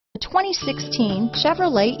2016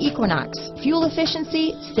 Chevrolet Equinox. Fuel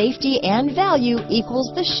efficiency, safety, and value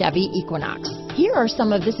equals the Chevy Equinox. Here are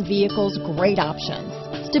some of this vehicle's great options: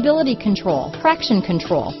 stability control, traction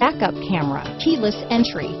control, backup camera, keyless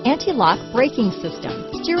entry, anti-lock braking system,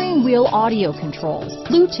 steering wheel audio controls,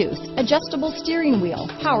 Bluetooth, adjustable steering wheel,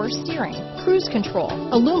 power steering, cruise control,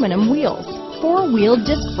 aluminum wheels, four-wheel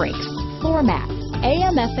disc brakes, floor mats,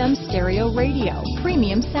 AM/FM stereo radio,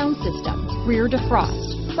 premium sound system, rear defrost,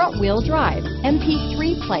 front-wheel drive,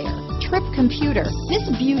 MP3 player, trip computer. This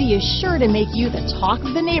beauty is sure to make you the talk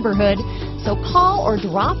of the neighborhood, so call or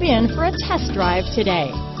drop in for a test drive today.